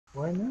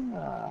Why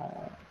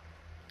not?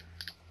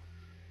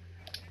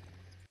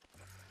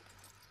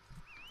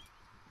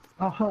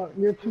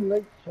 You're too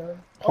late, sir. Oh,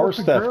 it's Horse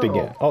a theft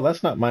again. girl. Oh,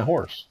 that's not my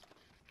horse.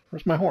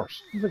 Where's my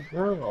horse? It's a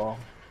girl.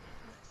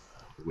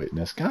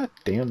 Witness. God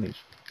damn these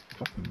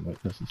fucking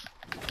witnesses.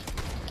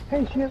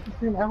 Hey, she has the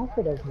same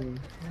outfit as me.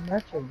 We're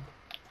matching.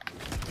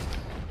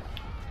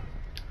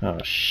 Oh,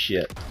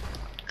 shit.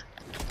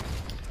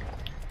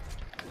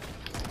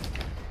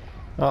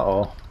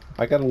 Uh-oh.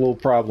 I got a little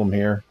problem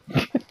here.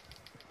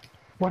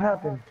 What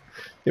happened?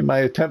 In my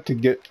attempt to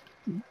get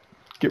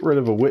rid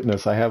of a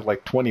witness, I have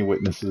like 20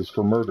 witnesses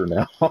for murder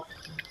now.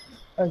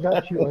 I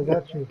got you. I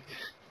got you.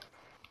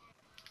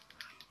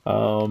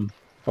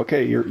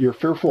 Okay, your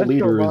fearful Let's go,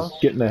 leader is boss.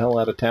 getting the hell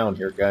out of town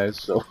here, guys,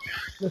 so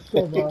Let's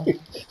go, boss.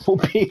 we'll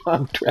be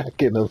on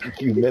track in a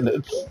few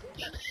minutes.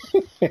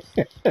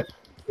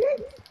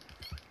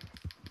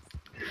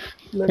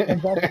 Look, I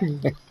got you.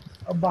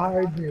 I'm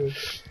behind you.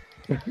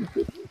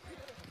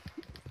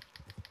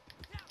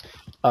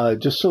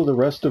 Just so the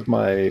rest of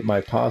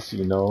my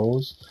posse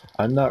knows,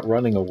 I'm not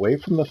running away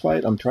from the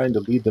fight, I'm trying to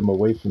lead them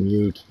away from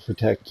you to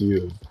protect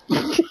you.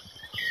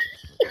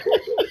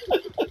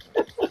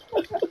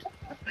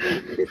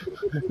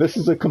 This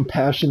is a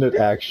compassionate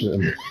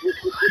action.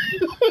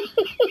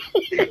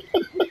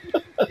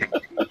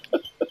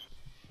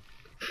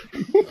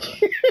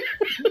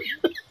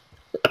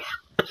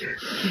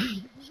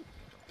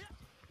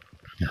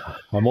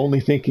 I'm only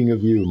thinking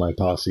of you, my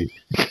posse.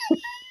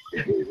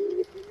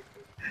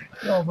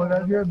 No,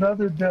 but you're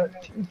another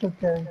Dutch. It's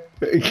okay.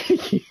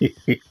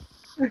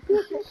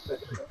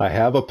 I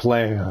have a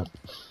plan.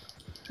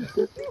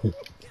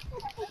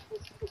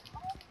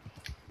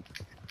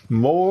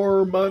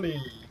 More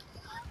money.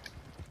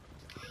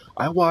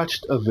 I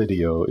watched a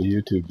video, a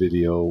YouTube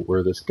video,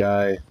 where this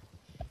guy...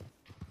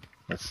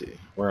 Let's see,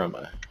 where am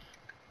I? I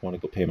want to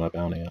go pay my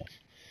bounty off.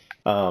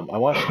 I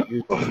watched a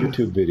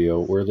YouTube video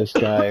where this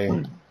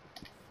guy...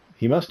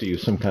 He must have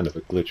used some kind of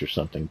a glitch or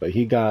something, but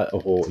he got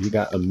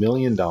 $1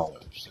 million.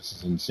 This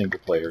is in a single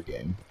player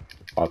game,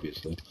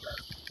 obviously.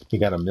 He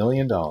got $1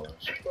 million,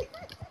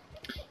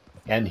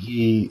 and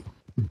he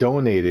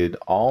donated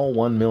all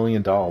 $1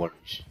 million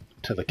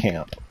to the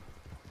camp.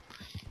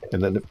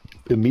 And then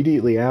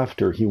immediately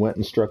after, he went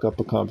and struck up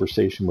a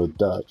conversation with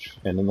Dutch,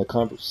 and in the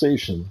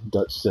conversation,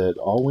 Dutch said,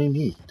 "All we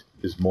need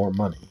is more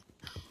money."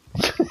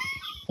 I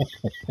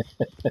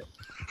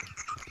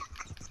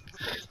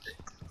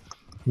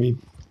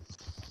mean,